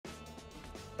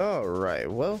Alright,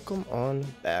 welcome on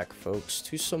back, folks,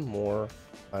 to some more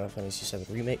Final Fantasy VII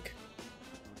Remake.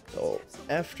 So,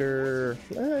 after,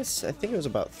 I think it was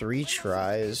about 3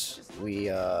 tries,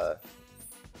 we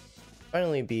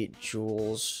finally beat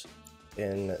Jules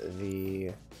in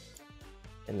the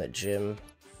gym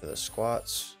for the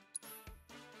squats,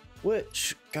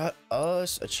 which got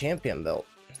us a champion belt.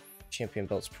 Champion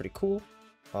belt's pretty cool.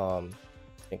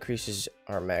 Increases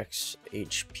our max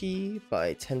HP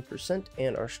by 10%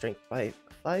 and our strength by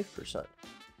 5%.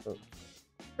 So,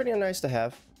 pretty nice to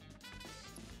have.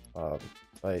 I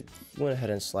went ahead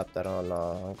and slapped that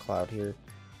on Cloud here.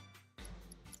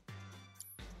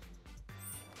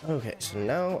 Okay, so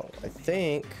now I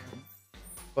think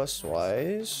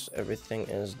quest-wise everything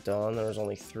is done. There was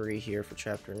only 3 here for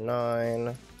chapter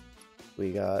 9.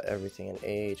 We got everything in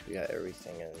 8. We got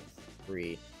everything in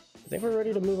 3. I think we're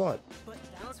ready to move on.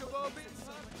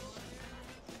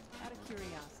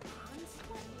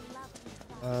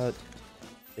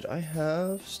 Did I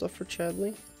have stuff for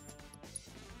Chadley?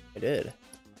 I did.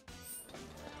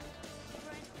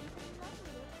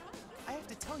 I have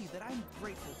to tell you that I'm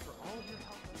grateful for all of your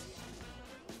help.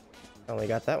 Only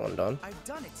got that one done. I've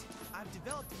done it. I've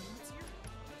developed a new material.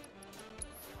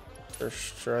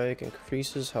 First strike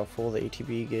increases how full the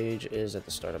ATB gauge is at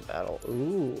the start of battle.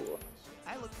 Ooh.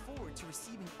 I look forward to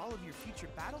receiving all of your future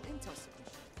battle intel submissions.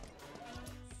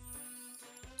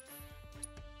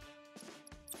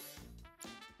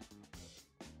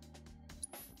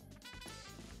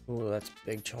 Ooh, that's a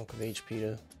big chunk of HP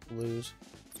to lose.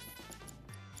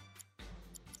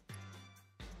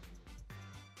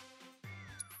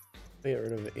 Get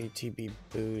rid of ATB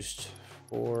boost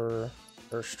for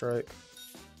first strike.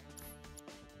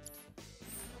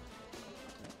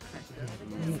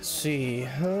 Let's see.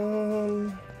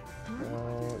 Now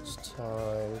it's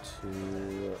time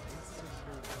to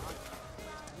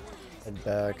head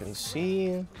back and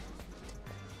see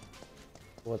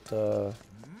what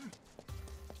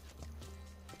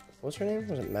what's her name?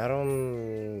 Was it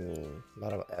Madam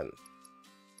M?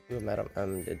 See what Madam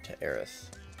M did to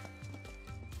Aerith.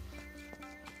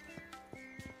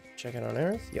 Checking on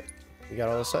Aerith? Yep. We got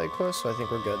all the side quests, so I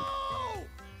think we're good.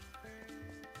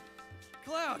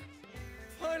 Cloud!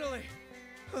 Finally!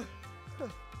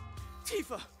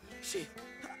 Tifa! She's...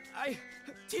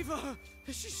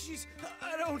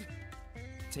 I don't...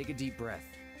 Take a deep breath.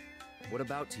 What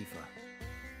about Tifa?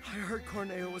 I heard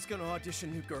Corneo was gonna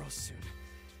audition new girls soon.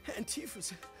 And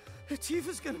Tifa's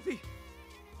gonna be...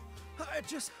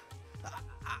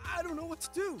 I don't know what to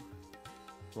do.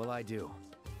 Well, I do.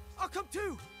 I'll come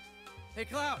too! Hey,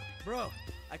 Cloud, bro.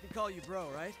 I can call you bro,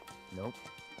 right? Nope.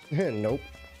 Nope.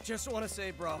 Just want to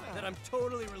say, bro, that I'm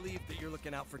totally relieved that you're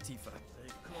looking out for Tifa. They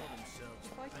call themselves.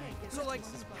 So, like,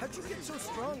 how'd you get so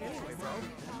strong anyway, bro?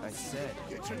 I said.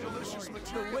 Get your delicious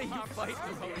material. The way you fight,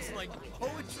 bro, is like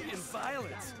poetry and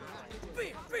violence.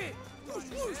 Bam, bam, whoosh,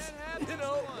 whoosh. You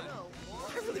know,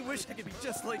 I really wish I could be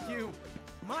just like you.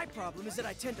 My problem is that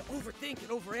I tend to overthink and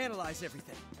overanalyze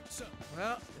everything. So,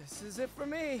 well, this is it for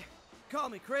me. Call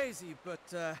me crazy, but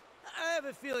I have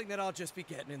a feeling that I'll just be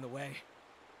getting in the way.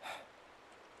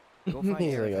 Go find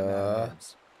Here we Tifa, Madam go.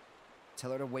 Adams.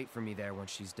 Tell her to wait for me there when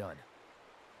she's done.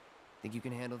 Think you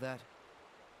can handle that?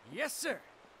 Yes, sir.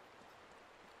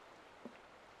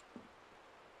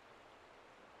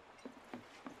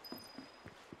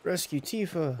 Rescue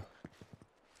Tifa.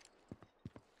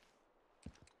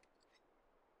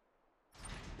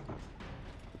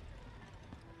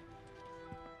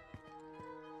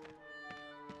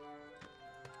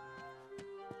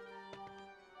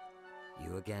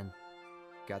 You again?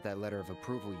 Got that letter of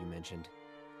approval you mentioned.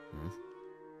 Hmm?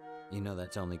 You know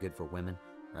that's only good for women,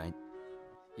 right?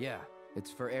 Yeah,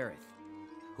 it's for Aerith.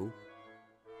 Who?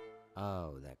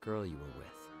 Oh, that girl you were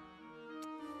with.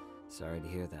 Sorry to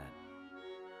hear that.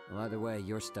 Well, either way,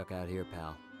 you're stuck out here,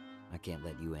 pal. I can't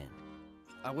let you in.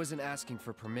 I wasn't asking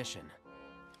for permission.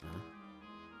 Huh?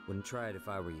 Wouldn't try it if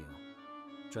I were you.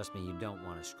 Trust me, you don't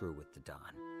want to screw with the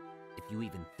Don. If you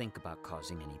even think about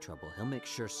causing any trouble, he'll make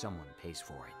sure someone pays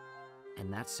for it.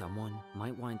 And that someone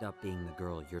might wind up being the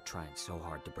girl you're trying so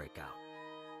hard to break out.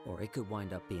 Or it could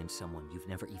wind up being someone you've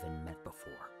never even met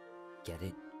before. Get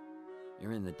it?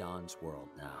 You're in the Don's world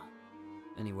now.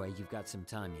 Anyway, you've got some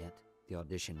time yet. The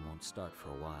audition won't start for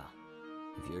a while.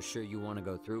 If you're sure you want to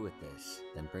go through with this,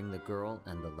 then bring the girl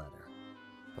and the letter.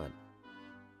 But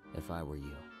if I were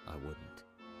you, I wouldn't.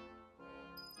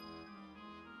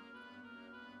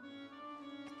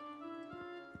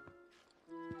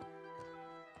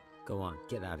 Go on,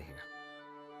 get out of here.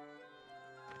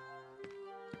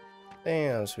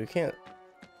 Damn, so we can't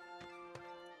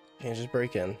just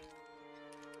break in.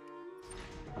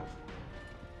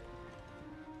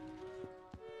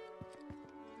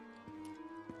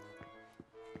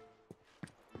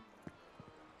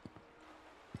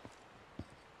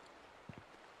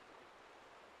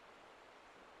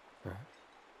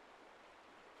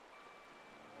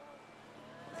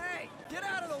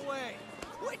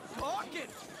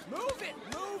 Move it!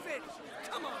 Move it!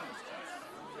 Come on!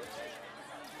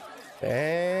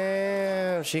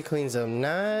 Damn, she cleans up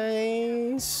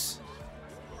nice.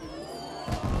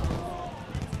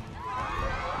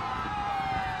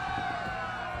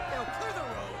 Now clear the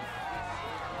road!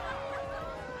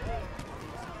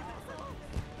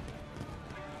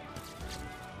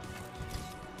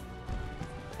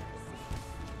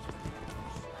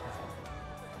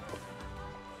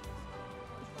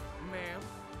 Ma'am?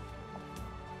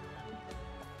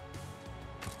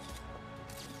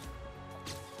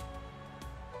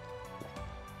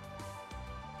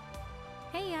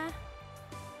 Heya.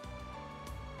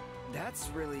 That's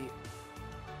really...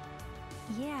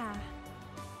 Yeah.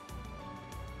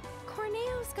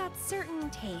 Corneo's got certain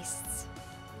tastes.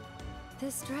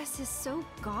 This dress is so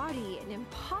gaudy and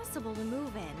impossible to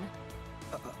move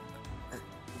in.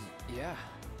 Yeah.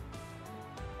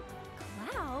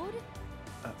 Cloud?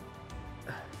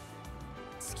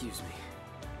 Excuse me.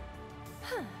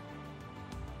 Huh.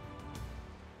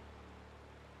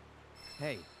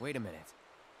 Hey, wait a minute.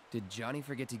 Did Johnny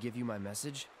forget to give you my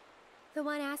message? The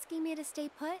one asking me to stay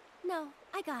put? No,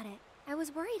 I got it. I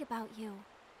was worried about you.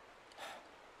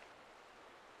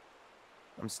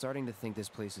 I'm starting to think this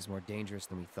place is more dangerous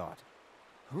than we thought.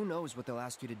 Who knows what they'll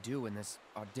ask you to do in this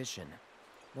audition?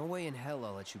 No way in hell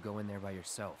I'll let you go in there by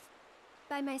yourself.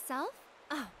 By myself?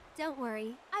 Oh, don't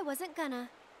worry. I wasn't gonna.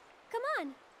 Come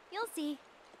on, you'll see.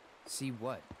 See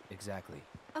what, exactly?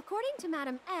 According to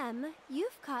Madam M,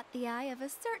 you've caught the eye of a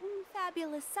certain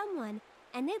fabulous someone,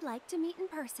 and they'd like to meet in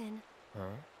person.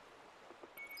 Huh?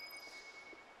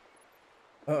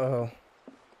 Uh-oh.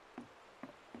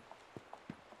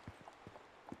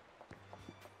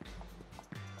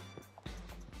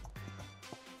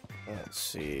 Let's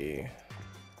see.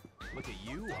 Look at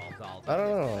you all dolled I don't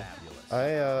know.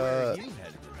 Where are you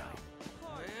headed tonight?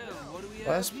 What do we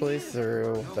Last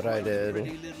playthrough that I did,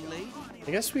 Pretty little lady?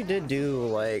 I guess we did do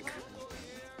like,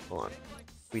 hold on,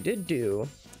 we did do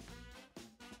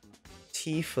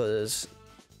Tifa's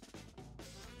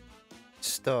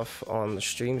stuff on the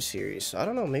stream series. So I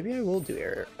don't know, maybe I will do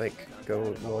Aerith, like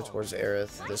go more towards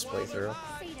Aerith this playthrough.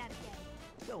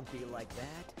 Don't be like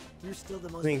that. You're still the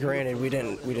most I mean, granted, we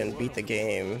didn't beat the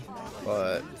game,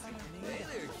 but Hey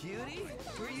there, cutie.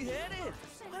 Where you headed?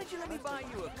 Why don't you let me buy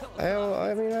you a cup of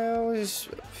I mean, I always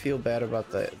feel bad about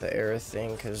the Aerith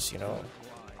thing, because, you know,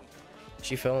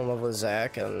 she fell in love with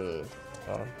Zack, and,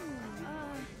 well,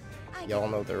 y'all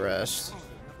know the rest.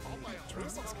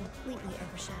 This is completely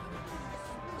overshadowed.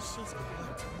 She's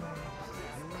got to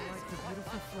like the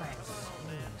beautiful flags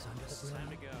under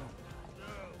the ground.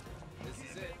 This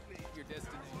is it. Your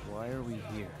destination. Why are we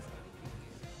here?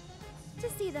 To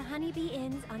see the Honeybee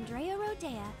Inn's Andrea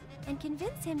Rodea and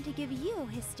convince him to give you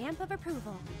his stamp of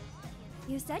approval.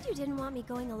 You said you didn't want me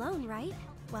going alone, right?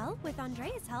 Well, with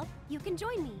Andrea's help, you can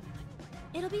join me.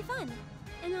 It'll be fun.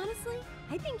 And honestly,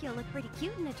 I think you'll look pretty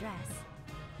cute in a dress.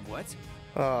 What? It's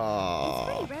Aww.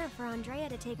 pretty rare for Andrea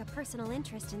to take a personal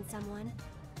interest in someone.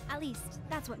 At least,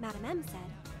 that's what Madam M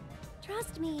said.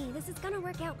 Trust me, this is gonna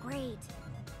work out great.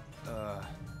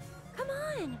 Come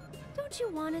on! Don't you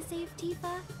want to save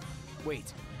Tifa?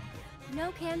 Wait.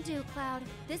 No can do, Cloud.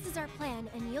 This is our plan,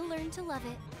 and you'll learn to love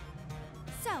it.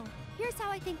 So, here's how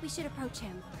I think we should approach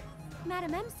him.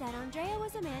 Madam M said Andrea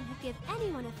was a man who'd give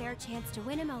anyone a fair chance to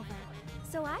win him over.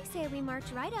 So I say we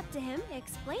march right up to him,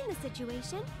 explain the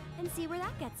situation, and see where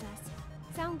that gets us.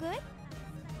 Sound good?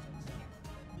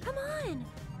 Come on!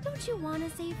 Don't you want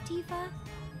to save Tifa?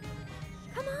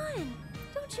 Come on!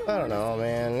 Don't you I want don't know,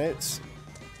 man.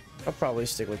 I'll probably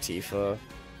stick with Tifa.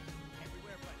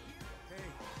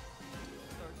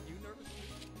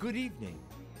 Good evening.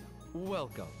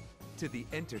 Welcome to the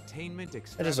entertainment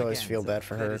I just always feel extravaganza bad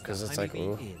for her that is the because it's like,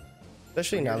 Honeybee ooh. Inn.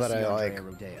 Especially We're now here to that see I Andrea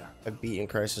like Rodea. I've beaten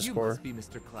Crisis You Core. must be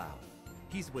Mr. Cloud.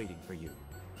 He's waiting for you.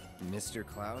 Mr.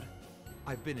 Cloud?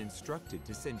 I've been instructed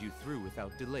to send you through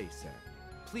without delay, sir.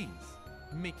 Please,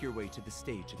 make your way to the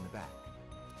stage in the back.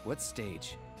 What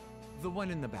stage? The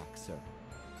one in the back, sir.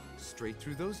 Straight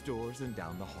through those doors and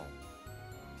down the hall.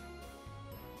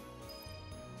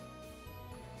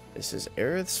 This is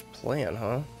Aerith's plan,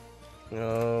 huh?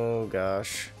 Oh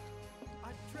gosh.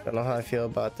 Don't know how I feel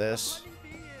about this.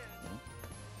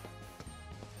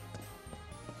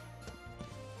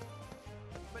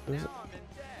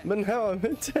 But now I'm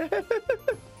in debt.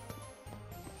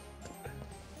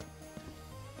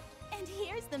 And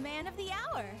here's the man of the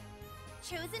hour.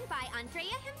 Chosen by Andrea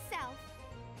himself.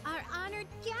 Our honored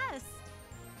guest.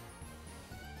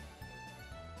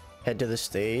 Head to the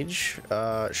stage?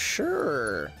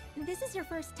 Sure. This is your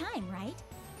first time, right?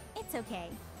 It's okay.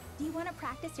 Do you want to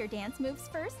practice your dance moves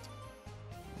first?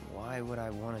 Why would I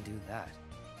want to do that?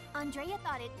 Andrea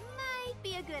thought it might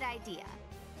be a good idea.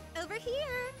 Over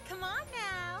here! Come on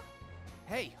now!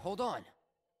 Hey, hold on!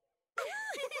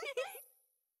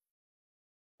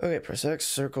 Okay, press X,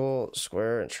 circle,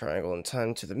 square, and triangle in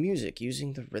time to the music,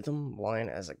 using the rhythm line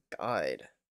as a guide.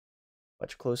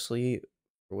 Watch closely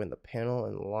for when the panel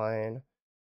and line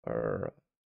are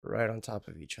right on top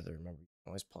of each other. Remember, you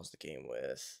can always pause the game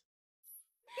with...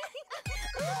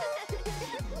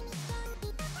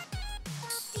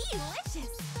 Delicious!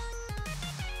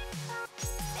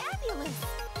 Fabulous!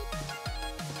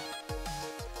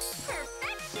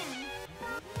 Perfection!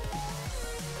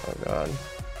 Oh god.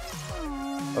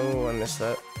 Oh, I missed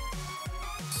that.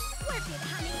 Work it,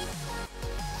 honey!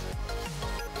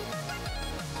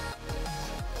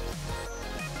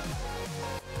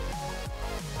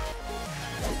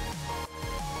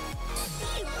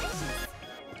 Delicious!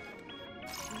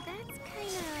 That's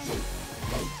kinda...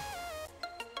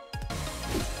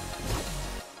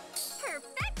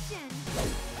 Perfection!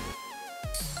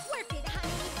 Work it,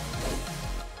 honey!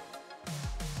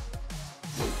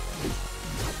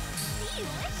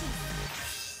 Delicious!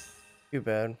 Too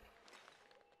bad.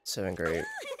 7th grade.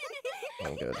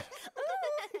 I'm good.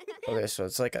 Okay, so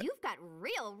it's like a... You've got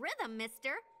real rhythm,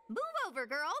 mister. Move over,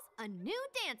 girls. A new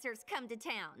dancer's come to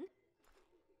town.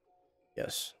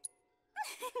 Yes.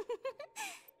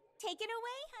 Take it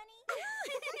away, honey.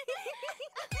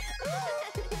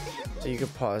 So you can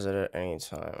pause it at any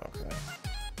time, okay.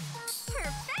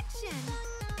 Perfection.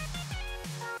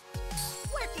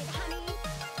 Work it, honey.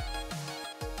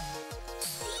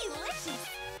 Delicious.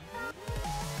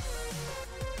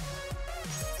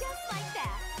 Just like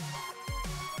that.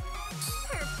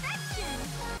 Perfection.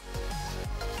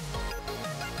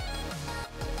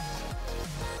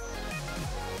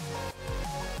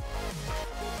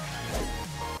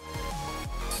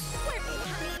 Work it,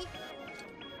 honey.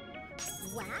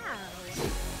 Wow.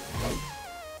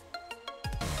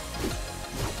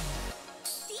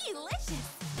 Delicious.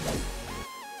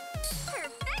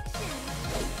 Perfection.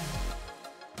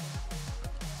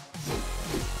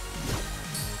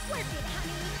 Work it,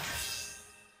 honey.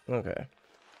 Okay.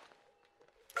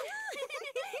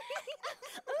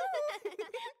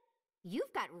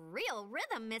 You've got real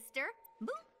rhythm, mister. Boop.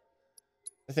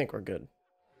 I think we're good.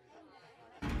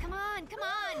 Come on, come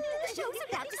on. The show's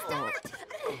about to start.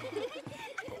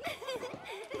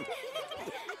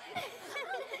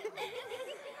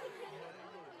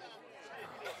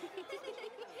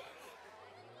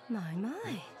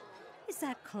 My. Is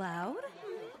that Cloud?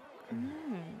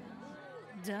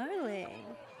 Darling,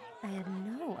 I had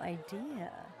no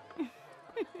idea.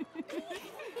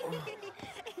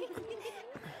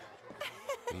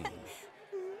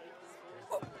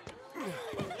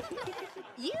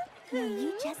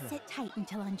 You just sit tight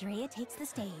until Andrea takes the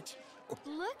stage.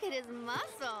 Look at his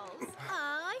muscles.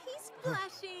 Aw, he's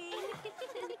blushing.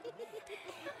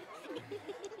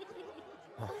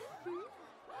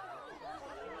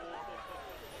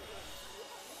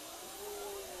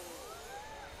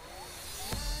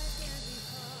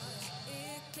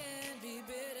 It can be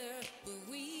bitter, but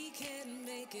we can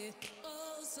make it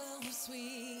oh so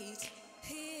sweet.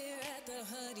 Here at the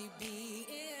Honeybee,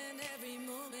 in every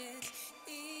moment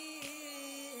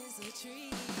is a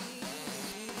treat.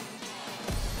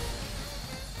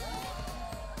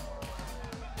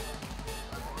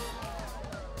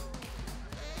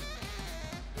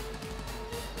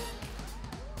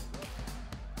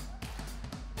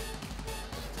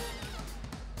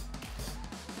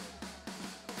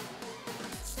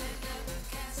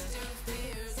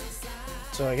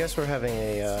 So I guess we're having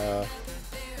a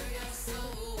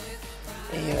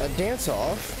dance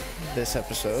off this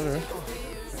episode, or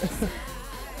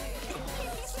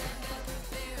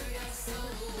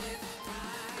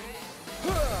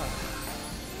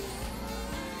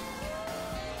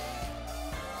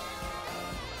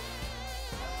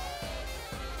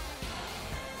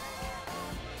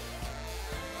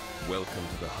Welcome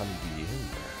to the Honeybee Inn,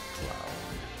 Cloud.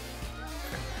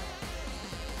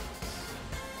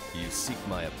 You seek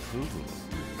my approval,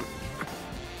 do you?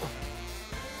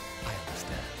 I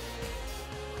understand.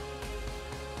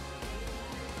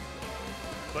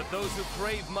 But those who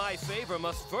crave my favor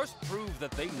must first prove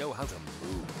that they know how to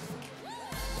move.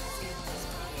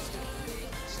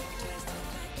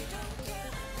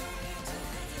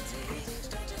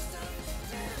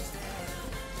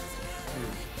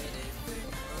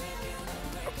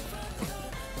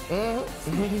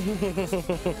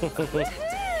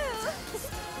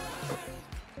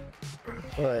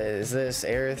 What is this?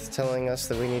 Aerith telling us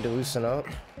that we need to loosen up?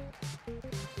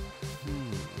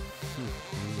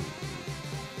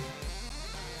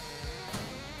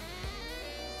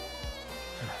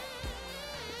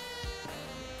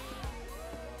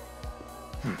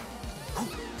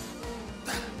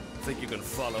 think you can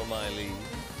follow my lead?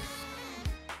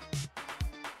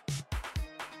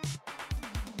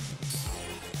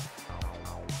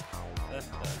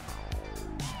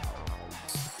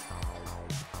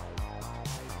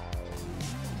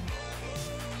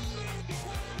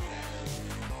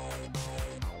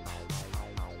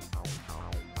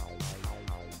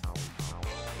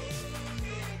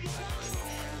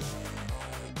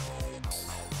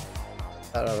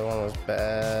 That other one was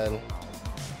bad.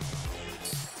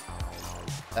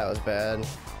 That was bad.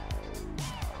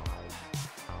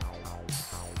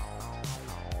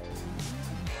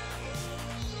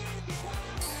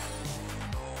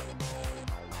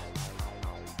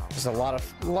 There's a lot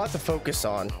to focus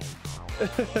on.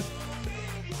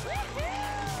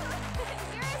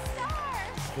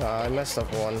 Nah, I messed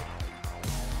up one.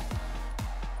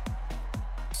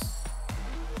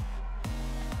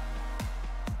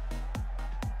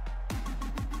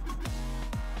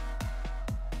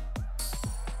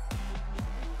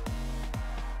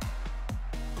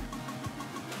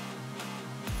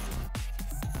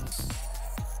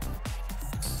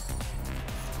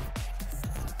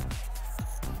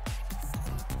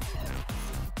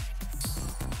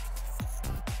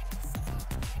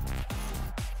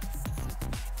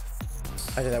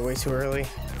 I did that way too early.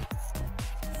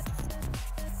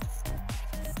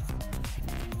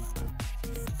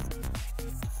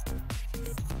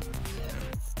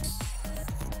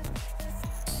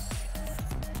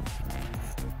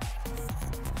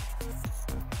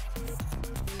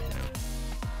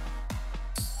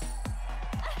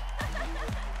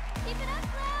 Keep it up,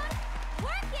 Cloud!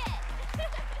 Work it!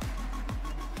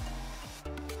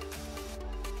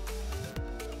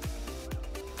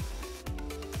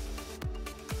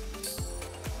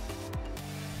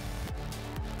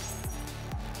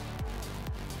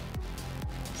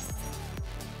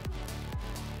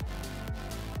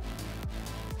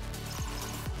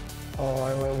 Oh,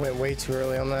 I went way too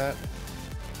early on that.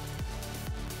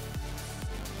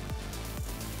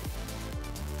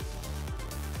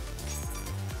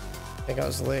 I think I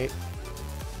was late.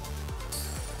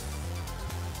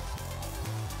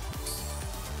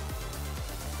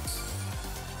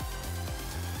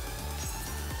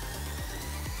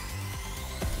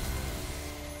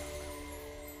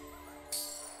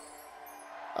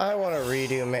 I want to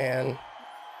redo, man.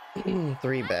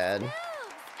 3 bad.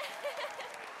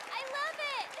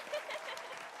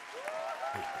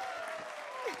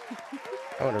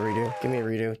 I want a redo. Give me a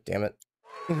redo. Damn it.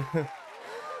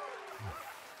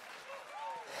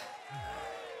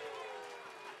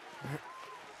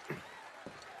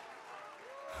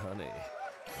 Honey,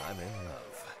 I'm in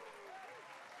love.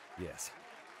 Yes.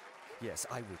 Yes,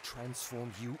 I will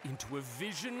transform you into a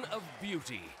vision of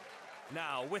beauty.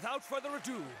 Now, without further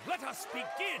ado, let us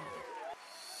begin!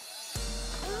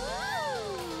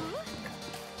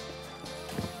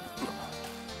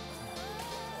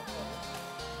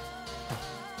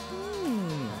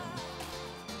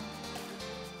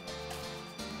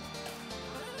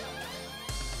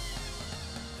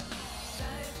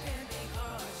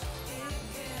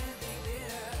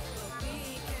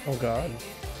 Oh god.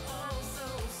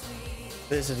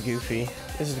 This is goofy.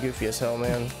 This is goofy as hell,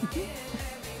 man.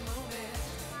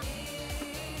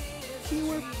 You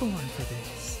were born for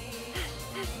this.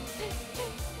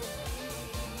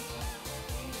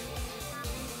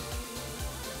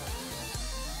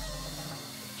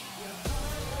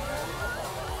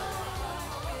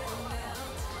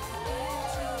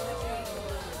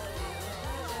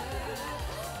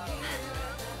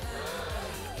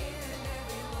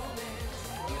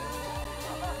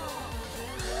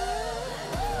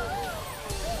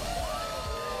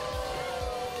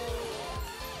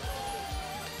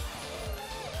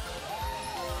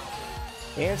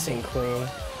 Dancing Queen.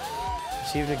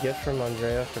 Received a gift from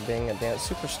Andrea for being a dance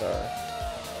superstar.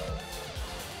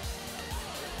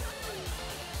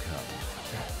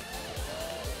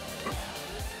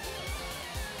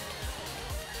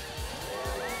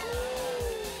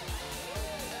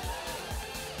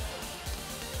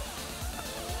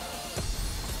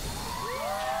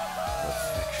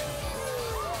 Perfection.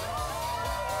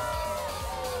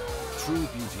 True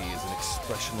beauty is an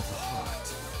expression of the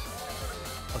heart.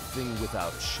 A thing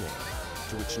without shame,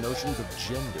 to which notions of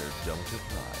gender don't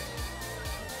apply.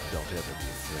 Don't ever be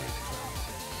afraid, Cloud.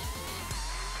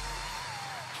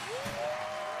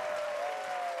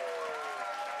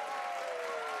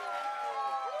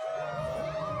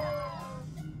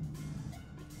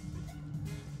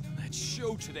 That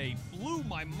show today blew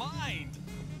my mind!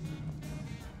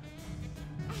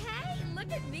 Hey!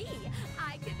 Look at me.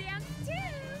 I can dance too.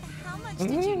 How much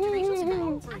did you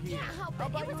drink? I can't help it.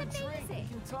 It was amazing.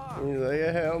 He's like,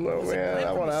 hell no, man.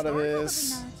 I want out of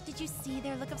this. Did you see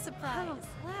their look of surprise? Oh,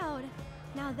 Cloud.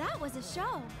 Now that was a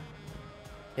show.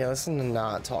 Yeah, let's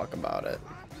not talk about it.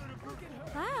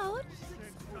 Cloud?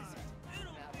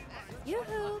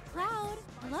 Yoo-hoo, Cloud.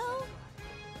 Hello?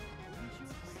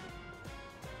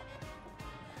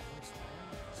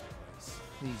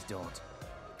 Please don't.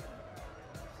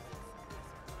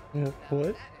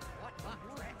 What?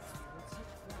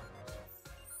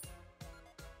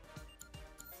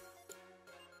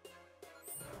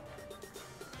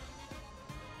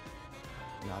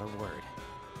 Not a word.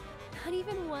 Not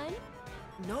even one?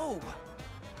 No.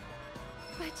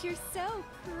 But you're so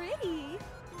pretty.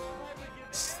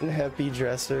 Snappy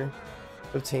dresser.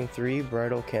 Obtain 3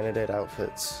 bridal candidate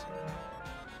outfits.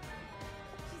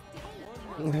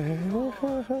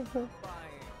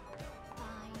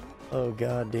 Oh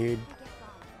god, dude.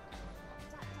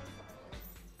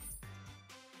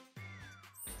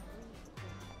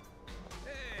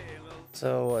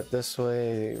 So what, this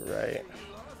way, right?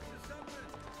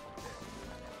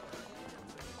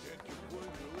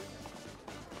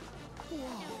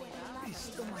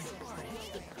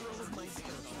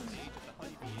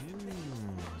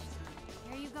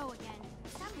 There you go again.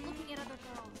 Stop looking at other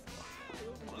girls.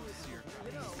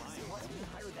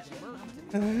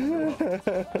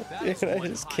 Dude, I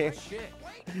just can't.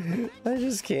 I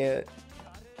just can't.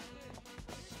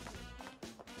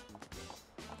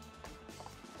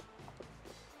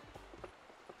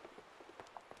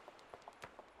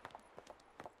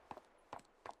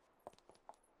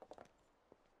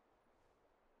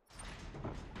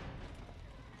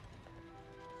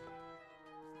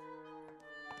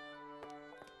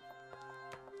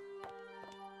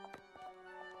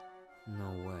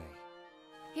 No way.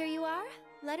 Here you are.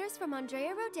 Letters from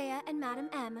Andrea Rodea and Madame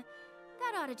M.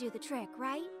 That ought to do the trick,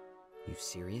 right? You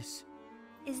serious?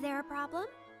 Is there a problem?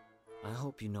 I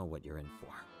hope you know what you're in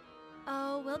for.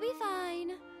 Oh, we'll be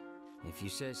fine. If you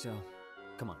say so.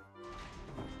 Come on.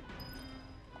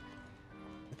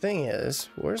 The thing is,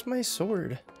 where's my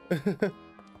sword?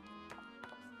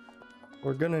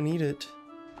 We're gonna need it.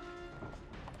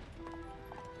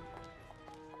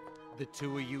 The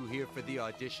two of you here for the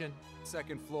audition?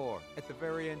 Second floor, at the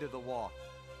very end of the walk.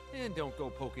 And don't go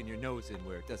poking your nose in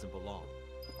where it doesn't belong.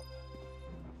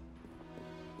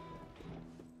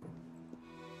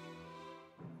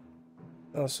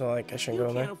 Oh, so like I shouldn't go in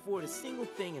You there? can't afford a single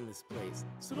thing in this place,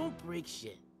 so don't break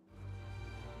shit.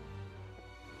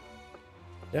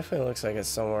 Definitely looks like it's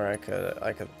somewhere I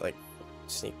could like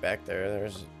sneak back there.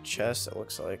 There's a chest, it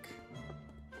looks like.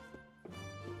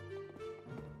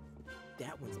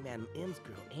 That one's Madame M's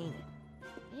girl, ain't it?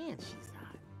 And she's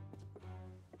hot.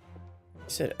 You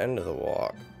said end of the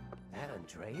walk. That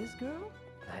Andrea's girl?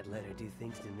 I'd let her do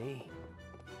things to me.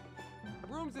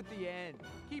 Room's at the end.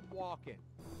 Keep walking.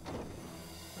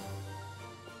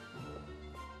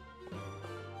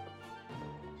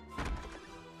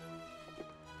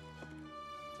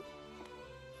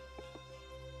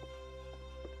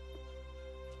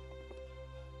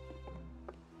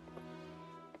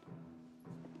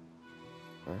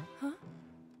 Huh?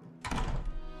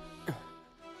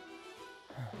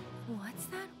 What's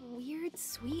that weird,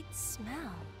 sweet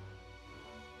smell?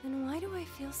 And why do I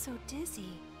feel so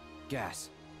dizzy? Gas.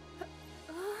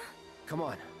 Come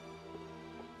on.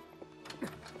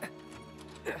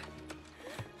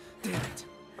 Damn it.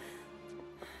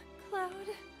 Cloud.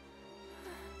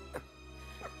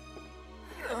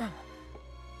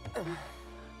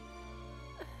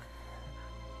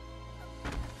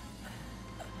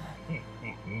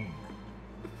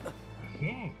 So,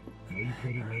 how you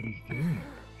pretty ladies doing?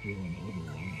 Feeling a little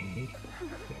lightheaded?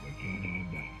 So we can't have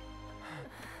that.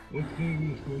 Let's say we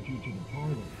escort you to the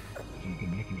parlor, so you can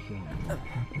make yourself more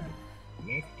comfortable.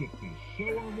 Let's get this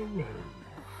show on the road.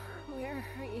 Where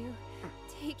are you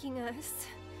taking us?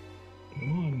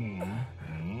 Come on now.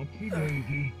 Oopsie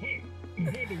daisy. Hey,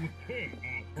 handle with care,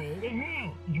 asshole. The hell?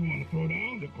 You want to throw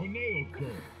down the Corneo's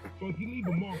girl? So if you leave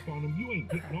a mark on him, you ain't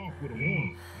getting off with a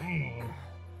one. I know.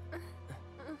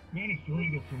 Managed to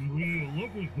wrangle some real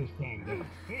lookers this time, though.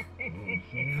 You know what I'm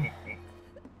saying?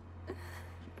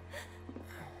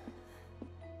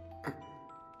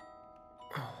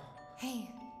 Hey,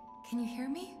 can you hear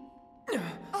me?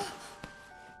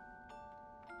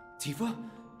 Tifa?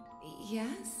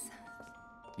 Yes?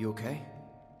 You okay?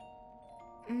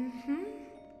 Mm-hmm.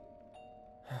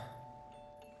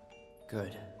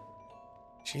 Good.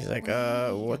 She's like,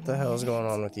 what the hell's going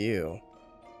on with you?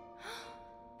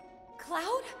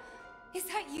 Cloud? Is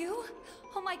that you?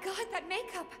 Oh my god, that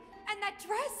makeup! And that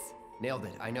dress! Nailed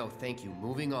it. I know. Thank you.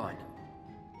 Moving on.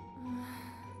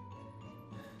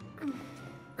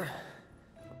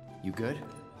 You good?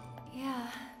 Yeah,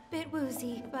 bit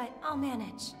woozy, but I'll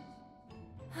manage.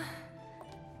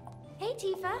 Hey,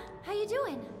 Tifa. How you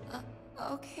doing?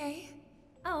 Okay.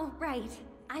 Oh, right.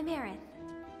 I'm Aerith.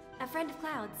 A friend of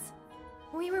Cloud's.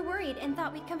 We were worried and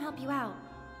thought we'd come help you out.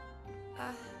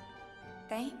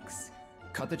 Thanks.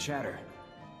 Cut the chatter.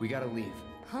 We gotta leave.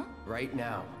 Huh? Right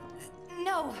now.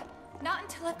 No, not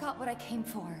until I've got what I came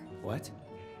for. What?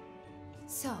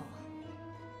 So,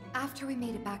 after we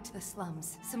made it back to the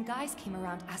slums, some guys came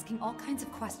around asking all kinds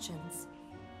of questions.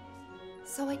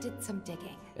 So I did some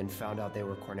digging. And found out they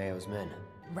were Corneo's men.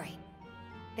 Right.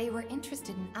 They were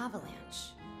interested in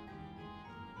Avalanche.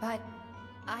 But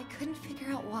I couldn't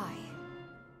figure out why.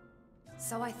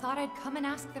 So I thought I'd come and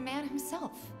ask the man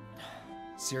himself.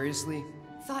 Seriously?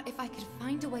 Thought if I could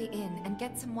find a way in and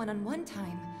get some one-on-one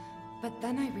time, but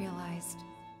then I realized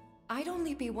I'd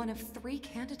only be one of 3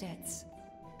 candidates,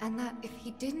 and that if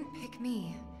he didn't pick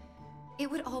me, it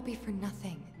would all be for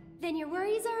nothing. Then your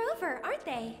worries are over, aren't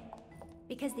they?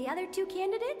 Because the other 2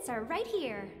 candidates are right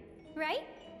here, right?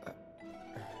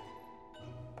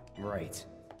 Right.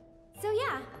 So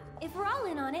yeah, if we're all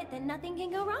in on it, then nothing can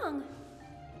go wrong.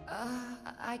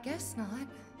 I guess not.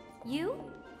 You?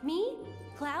 Me?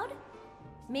 Cloud?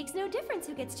 Makes no difference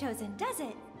who gets chosen, does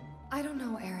it? I don't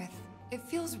know, Aerith. It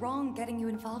feels wrong getting you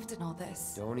involved in all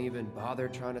this. Don't even bother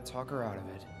trying to talk her out of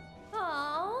it.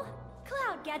 Aww,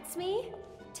 Cloud gets me.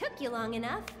 Took you long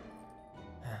enough.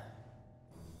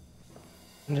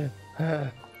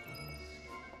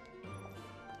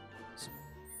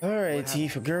 Alright,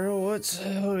 Tifa girl, what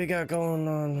we got going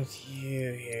on with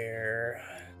you here?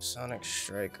 Sonic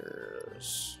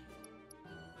Strikers.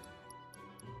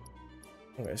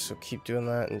 Okay, so keep doing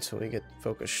that until we get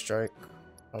Focus Strike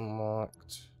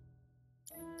unlocked.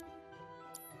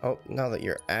 Oh, now that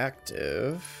you're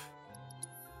active.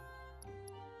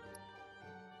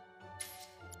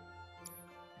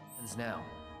 Now.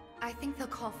 I think they'll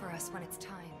call for us when it's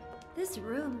time. This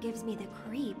room gives me the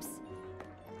creeps.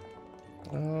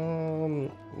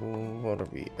 What are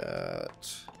we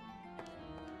at?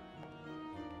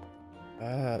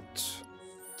 At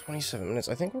 27 minutes.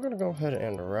 I think we're gonna go ahead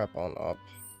and wrap on up.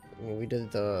 I mean, we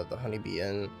did the Honeybee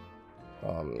Inn.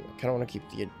 Kind of want to keep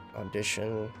the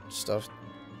audition stuff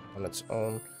on its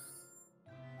own.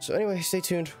 So anyway, stay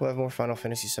tuned. We'll have more Final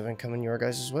Fantasy VII coming your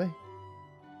guys' way.